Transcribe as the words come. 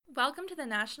Welcome to the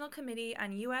National Committee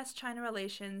on U.S.-China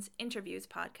Relations Interviews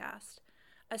podcast,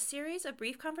 a series of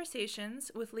brief conversations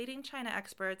with leading China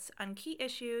experts on key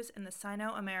issues in the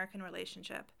Sino-American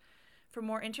relationship. For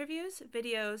more interviews,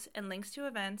 videos, and links to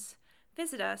events,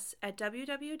 visit us at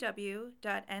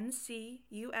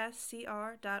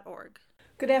www.ncuscr.org.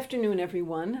 Good afternoon,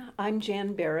 everyone. I'm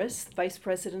Jan Barris, Vice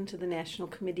President of the National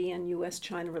Committee on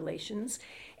U.S.-China Relations,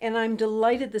 and I'm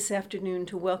delighted this afternoon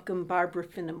to welcome Barbara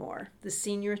Finamore, the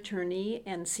Senior Attorney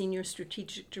and Senior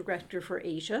Strategic Director for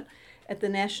Asia at the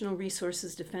National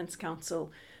Resources Defense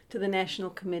Council, to the National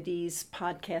Committee's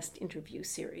podcast interview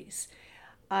series.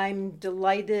 I'm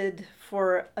delighted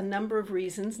for a number of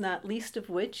reasons, not least of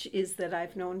which is that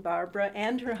I've known Barbara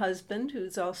and her husband,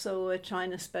 who's also a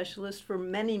China specialist, for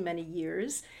many, many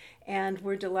years, and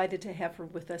we're delighted to have her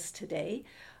with us today,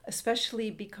 especially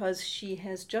because she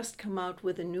has just come out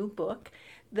with a new book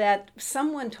that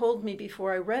someone told me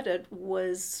before I read it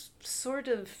was sort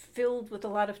of filled with a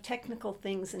lot of technical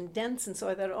things and dense, and so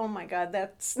I thought, oh my God,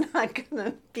 that's not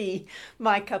going to be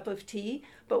my cup of tea.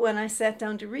 But when I sat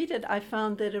down to read it, I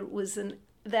found that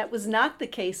that was not the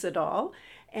case at all.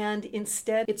 And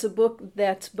instead, it's a book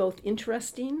that's both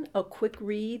interesting, a quick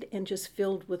read, and just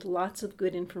filled with lots of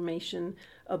good information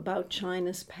about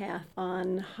China's path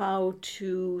on how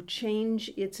to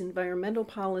change its environmental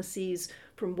policies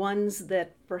from ones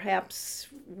that perhaps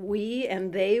we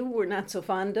and they were not so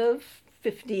fond of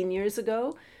 15 years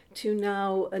ago to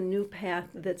now a new path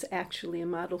that's actually a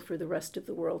model for the rest of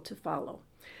the world to follow.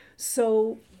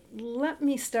 So let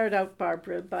me start out,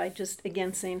 Barbara, by just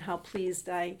again saying how pleased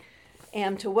I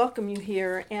am to welcome you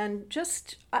here. And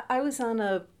I was on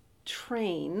a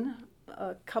train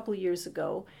a couple years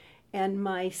ago, and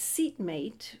my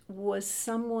seatmate was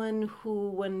someone who,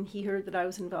 when he heard that I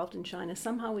was involved in China,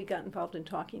 somehow we got involved in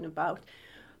talking about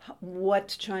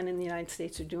what China and the United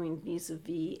States are doing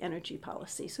vis-a-vis energy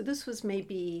policy. So this was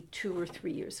maybe 2 or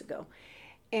 3 years ago.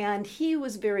 And he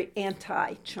was very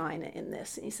anti-China in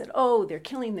this. And he said, oh, they're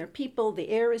killing their people, the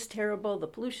air is terrible, the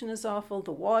pollution is awful,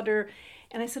 the water.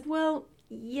 And I said, well,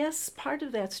 yes, part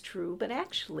of that's true, but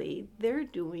actually they're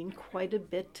doing quite a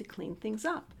bit to clean things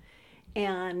up.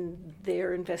 And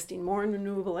they're investing more in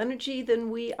renewable energy than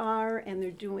we are,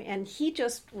 and he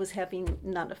just was having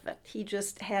none of it. He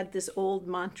just had this old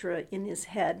mantra in his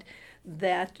head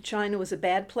that China was a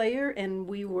bad player and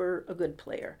we were a good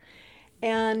player.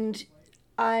 And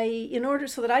in order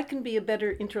so that I can be a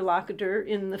better interlocutor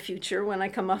in the future when I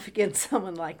come up against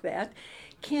someone like that,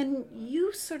 can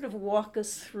you sort of walk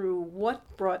us through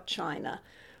what brought China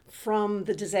from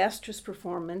the disastrous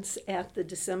performance at the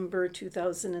December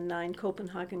 2009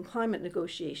 Copenhagen climate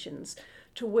negotiations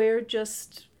to where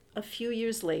just a few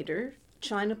years later,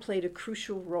 China played a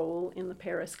crucial role in the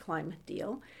Paris climate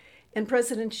deal? And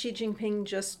President Xi Jinping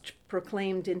just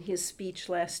proclaimed in his speech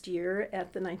last year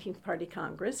at the 19th Party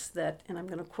Congress that, and I'm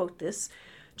going to quote this,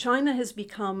 China has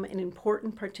become an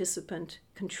important participant,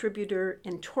 contributor,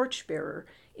 and torchbearer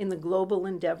in the global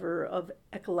endeavor of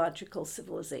ecological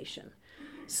civilization.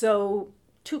 So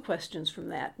 2 questions from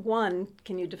that. One,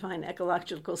 can you define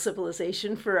ecological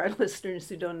civilization for our listeners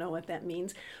who don't know what that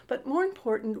means? But more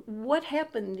important, what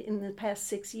happened in the past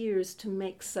 6 years to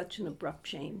make such an abrupt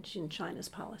change in China's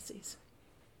policies?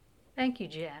 Thank you,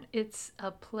 Jan. It's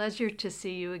a pleasure to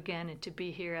see you again and to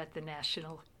be here at the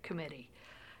National Committee.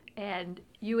 And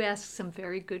you asked some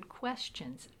very good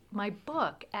questions. My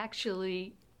book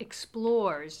actually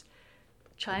explores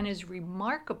China's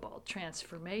remarkable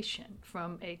transformation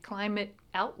from a climate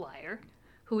outlier,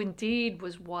 who indeed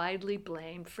was widely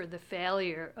blamed for the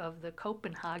failure of the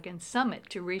Copenhagen summit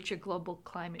to reach a global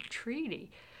climate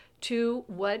treaty, to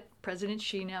what President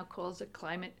Xi now calls a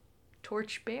climate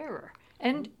torchbearer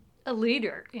and a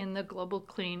leader in the global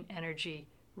clean energy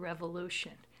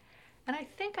revolution. And I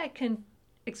think I can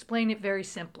explain it very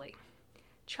simply.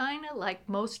 China, like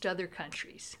most other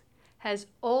countries, has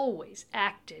always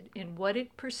acted in what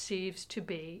it perceives to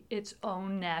be its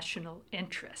own national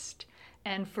interest.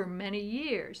 And for many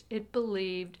years, it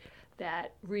believed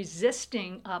that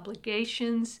resisting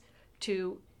obligations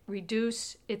to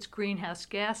reduce its greenhouse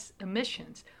gas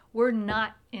emissions were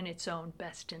not in its own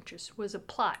best interest, was a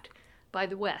plot by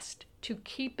the West to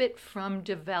keep it from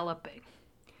developing.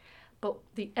 But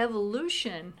the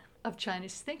evolution of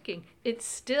China's thinking, it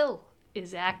still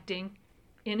is acting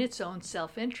in its own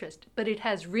self-interest, but it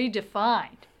has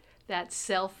redefined that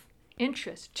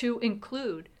self-interest to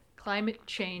include climate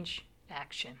change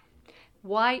action.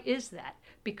 Why is that?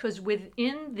 Because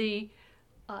within the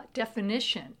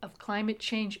definition of climate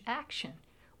change action,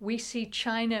 we see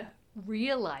China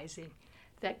realizing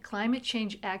that climate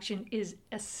change action is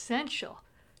essential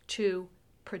to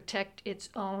protect its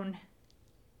own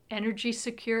energy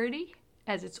security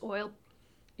as its oil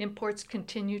imports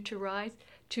continue to rise,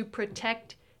 to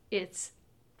protect its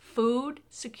food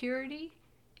security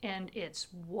and its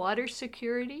water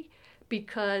security,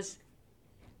 because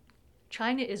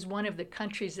China is one of the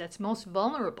countries that's most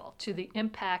vulnerable to the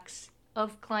impacts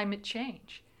of climate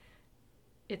change.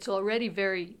 It's already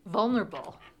very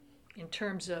vulnerable in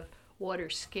terms of water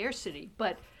scarcity,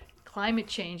 but climate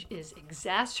change is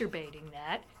exacerbating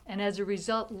that, and as a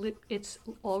result, it's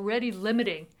already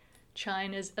limiting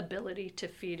China's ability to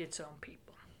feed its own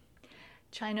people.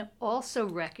 China also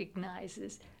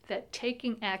recognizes that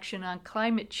taking action on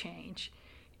climate change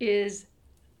is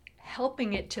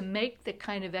helping it to make the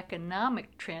kind of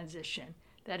economic transition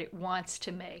that it wants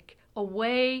to make,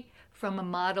 away from a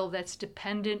model that's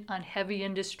dependent on heavy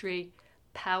industry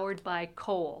powered by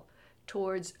coal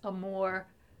towards a more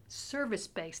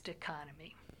service-based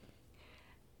economy.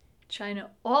 China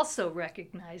also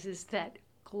recognizes that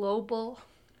global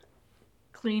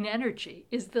clean energy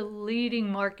is the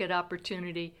leading market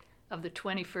opportunity of the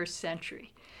 21st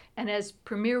century. And as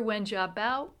Premier Wen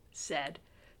Jiabao said,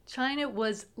 China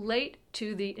was late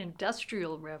to the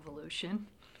Industrial Revolution.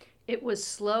 It was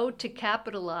slow to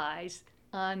capitalize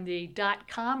on the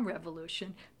dot-com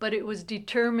revolution, but it was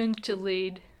determined to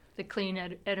lead the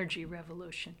clean energy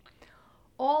revolution.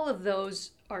 All of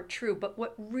those are true, but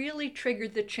what really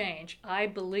triggered the change, I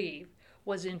believe,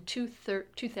 was in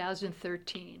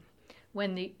 2013,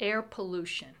 when the air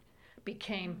pollution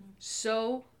became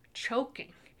so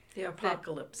choking. The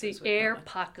apocalypse. The air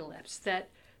apocalypse, that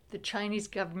the Chinese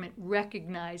government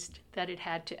recognized that it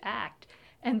had to act.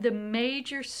 And the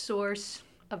major source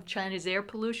of China's air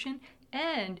pollution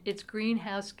and its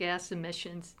greenhouse gas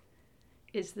emissions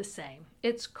is the same.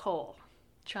 It's coal.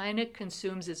 China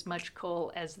consumes as much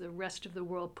coal as the rest of the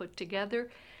world put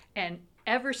together. And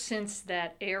ever since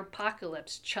that air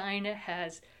apocalypse, China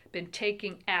has been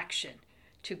taking action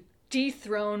to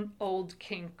dethrone old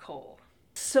King Coal.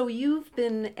 So you've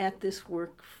been at this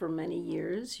work for many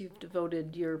years. You've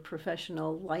devoted your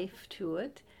professional life to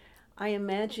it. I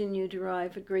imagine you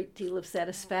derive a great deal of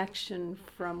satisfaction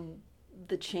from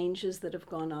the changes that have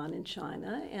gone on in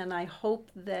China, and I hope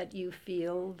that you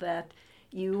feel that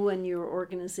you and your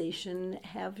organization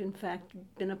have in fact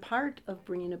been a part of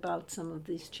bringing about some of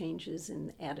these changes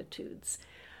in attitudes.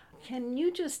 Can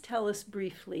you just tell us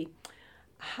briefly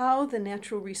how the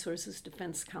Natural Resources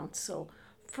Defense Council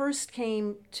first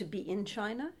came to be in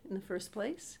China in the first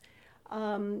place?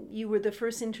 You were the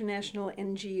first international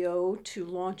NGO to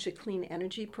launch a clean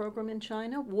energy program in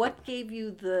China. What gave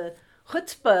you the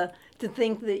chutzpah to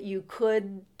think that you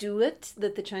could do it,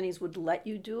 that the Chinese would let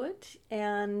you do it?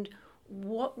 And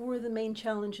what were the main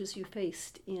challenges you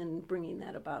faced in bringing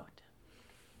that about?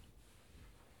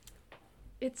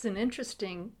 It's an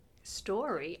interesting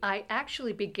story. I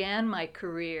actually began my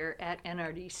career at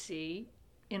NRDC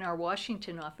in our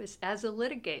Washington office as a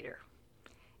litigator.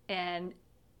 And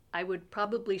I would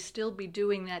probably still be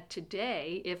doing that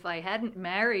today if I hadn't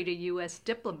married a U.S.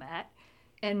 diplomat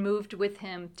and moved with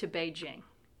him to Beijing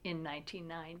in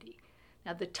 1990.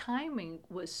 Now, the timing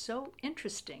was so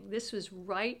interesting. This was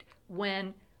right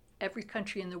when every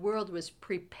country in the world was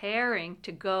preparing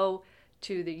to go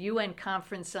to the UN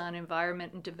Conference on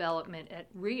Environment and Development at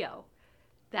Rio.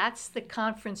 That's the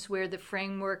conference where the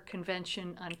Framework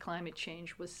Convention on Climate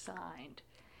Change was signed.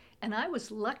 And I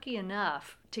was lucky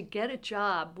enough to get a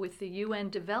job with the UN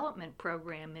Development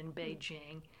Program in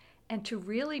Beijing and to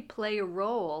really play a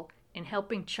role in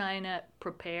helping China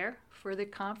prepare for the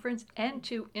conference and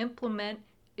to implement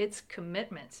its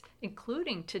commitments,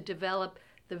 including to develop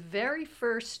the very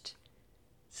first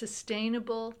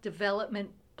Sustainable Development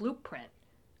Blueprint,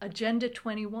 Agenda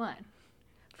 21,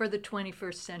 for the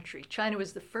 21st century. China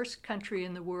was the first country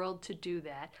in the world to do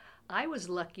that. I was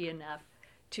lucky enough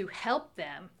to help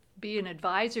them, be an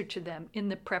advisor to them in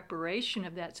the preparation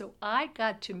of that. So I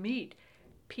got to meet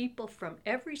people from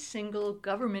every single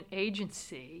government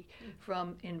agency,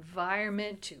 from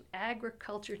environment to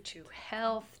agriculture to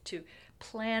health to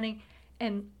planning,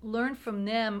 and learn from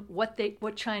them what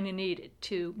China needed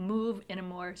to move in a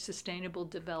more sustainable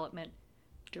development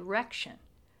direction.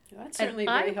 That's certainly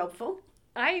very helpful.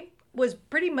 I was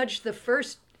pretty much the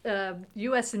first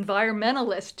U.S.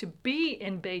 environmentalist to be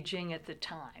in Beijing at the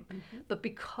time. Mm-hmm. But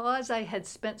because I had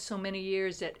spent so many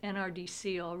years at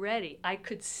NRDC already, I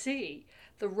could see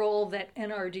the role that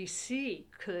NRDC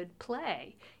could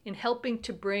play in helping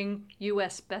to bring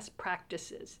U.S. best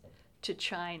practices to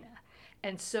China.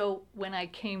 And so when I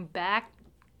came back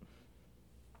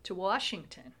to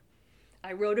Washington,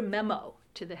 I wrote a memo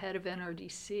to the head of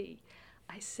NRDC.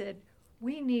 I said,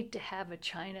 we need to have a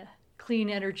China clean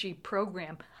energy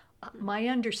program. My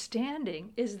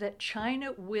understanding is that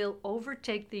China will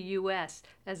overtake the U.S.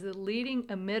 as the leading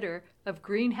emitter of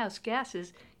greenhouse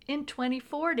gases in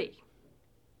 2040.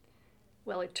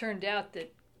 Well, it turned out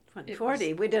that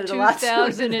 2040, we did it a lot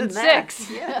sooner than that.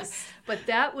 2006. Yes. But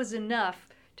that was enough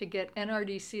to get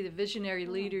NRDC, the visionary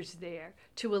leaders there,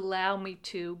 to allow me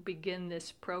to begin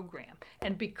this program.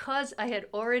 And because I had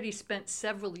already spent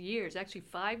several years, actually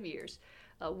 5 years,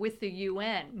 with the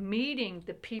UN, meeting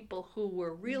the people who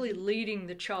were really leading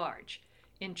the charge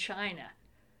in China,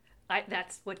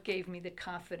 that's what gave me the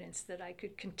confidence that I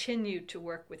could continue to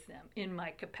work with them in my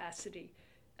capacity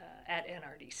at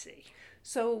NRDC.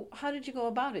 So how did you go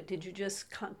about it? Did you just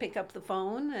pick up the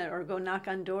phone or go knock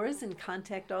on doors and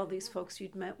contact all these folks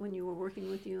you'd met when you were working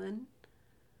with UN?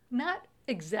 Not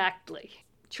exactly.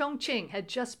 Chongqing had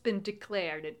just been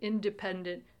declared an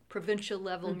independent provincial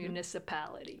level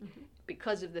municipality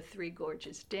because of the Three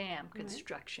Gorges Dam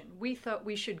construction. We thought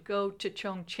we should go to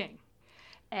Chongqing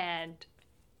and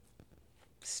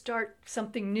start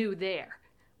something new there.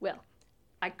 Well,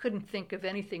 I couldn't think of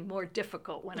anything more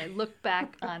difficult when I look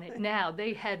back on it now.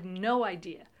 They had no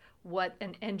idea what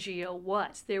an NGO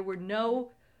was. There were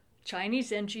no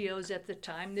Chinese NGOs at the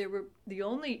time. There were the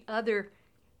only other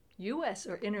U.S.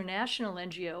 or international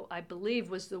NGO, I believe,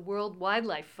 was the World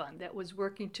Wildlife Fund that was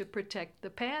working to protect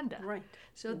the panda. Right.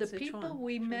 So the people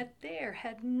we met there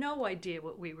had no idea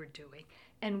what we were doing.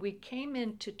 And we came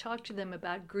in to talk to them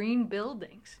about green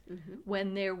buildings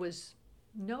when there was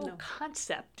no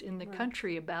concept in the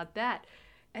country about that.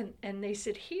 And they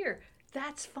said, here,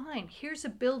 that's fine. Here's a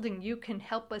building you can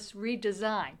help us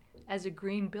redesign as a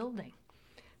green building.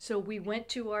 So we went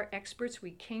to our experts.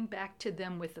 We came back to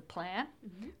them with a plan.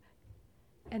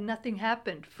 And nothing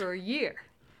happened for a year.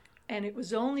 And it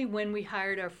was only when we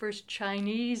hired our first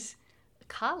Chinese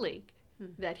colleague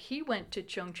that he went to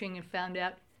Chongqing and found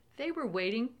out they were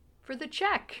waiting for the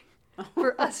check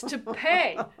for us to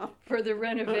pay for the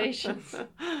renovations.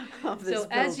 So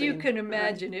as you can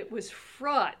imagine, it was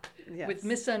fraught with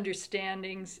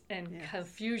misunderstandings and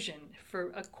confusion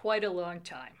for quite a long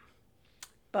time.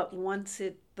 But once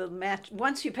you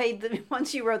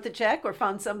wrote the check or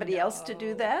found somebody else to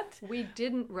do that? We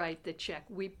didn't write the check.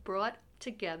 We brought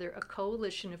together a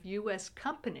coalition of U.S.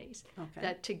 companies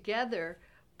that together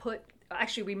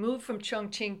we moved from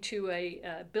Chongqing to a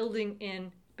building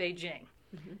in Beijing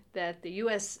that the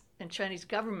U.S. and Chinese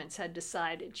governments had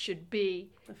decided should be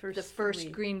the first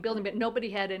green building, but nobody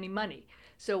had any money.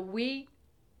 So we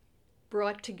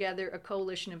brought together a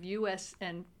coalition of U.S.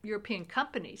 and European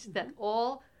companies that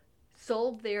all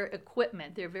sold their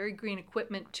equipment, their very green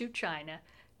equipment, to China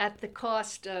at the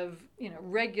cost of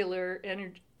regular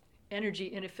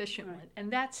energy inefficient one.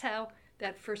 And that's how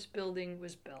that first building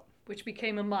was built, which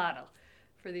became a model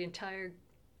for the entire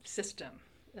system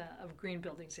of green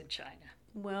buildings in China.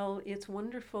 Well, it's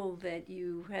wonderful that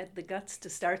you had the guts to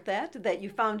start that you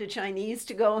found a Chinese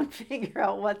to go and figure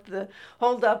out what the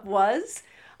holdup was,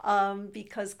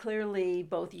 because clearly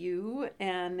both you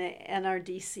and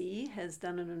NRDC has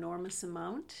done an enormous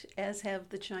amount, as have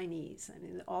the Chinese. I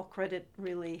mean, all credit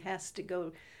really has to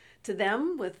go to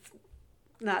them, with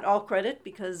not all credit,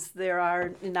 because there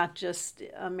are not just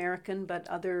American but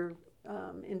other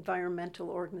environmental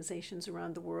organizations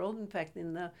around the world. In fact,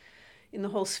 in the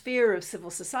whole sphere of civil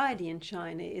society in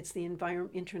China, it's the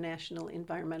international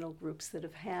environmental groups that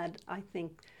have had, I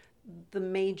think, the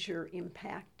major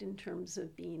impact in terms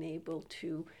of being able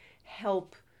to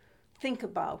help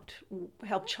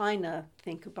China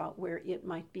think about where it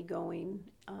might be going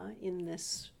in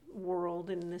this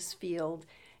world, in this field,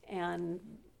 and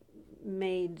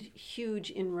made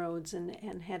huge inroads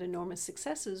and had enormous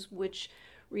successes, which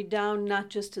redound not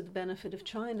just to the benefit of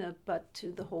China, but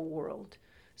to the whole world.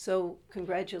 So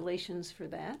congratulations for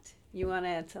that. You want to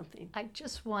add something? I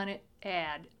just want to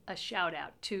add a shout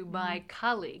out to my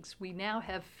colleagues. We now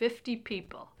have 50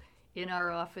 people in our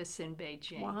office in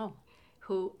Beijing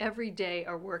who every day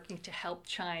are working to help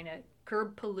China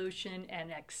curb pollution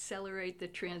and accelerate the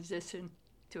transition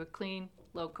to a clean,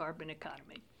 low-carbon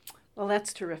economy. Well,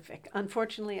 that's terrific.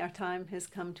 Unfortunately, our time has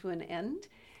come to an end.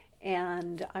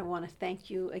 And I want to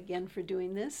thank you again for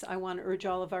doing this. I want to urge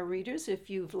all of our readers, if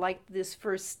you've liked this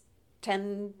first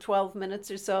 10, 12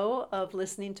 minutes or so of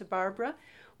listening to Barbara,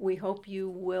 we hope you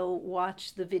will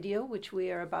watch the video, which we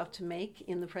are about to make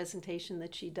in the presentation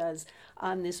that she does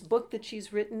on this book that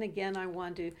she's written. Again, I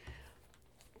want to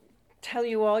tell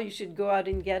you all you should go out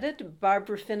and get it.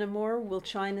 Barbara Finamore, Will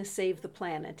China Save the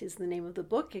Planet is the name of the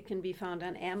book. It can be found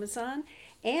on Amazon.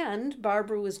 And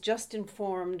Barbara was just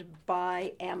informed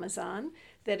by Amazon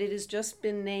that it has just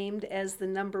been named as the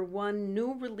 #1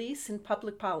 new release in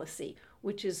public policy,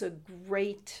 which is a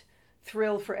great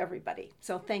thrill for everybody.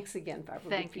 So thanks again, Barbara.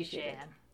 Thank you, Jan.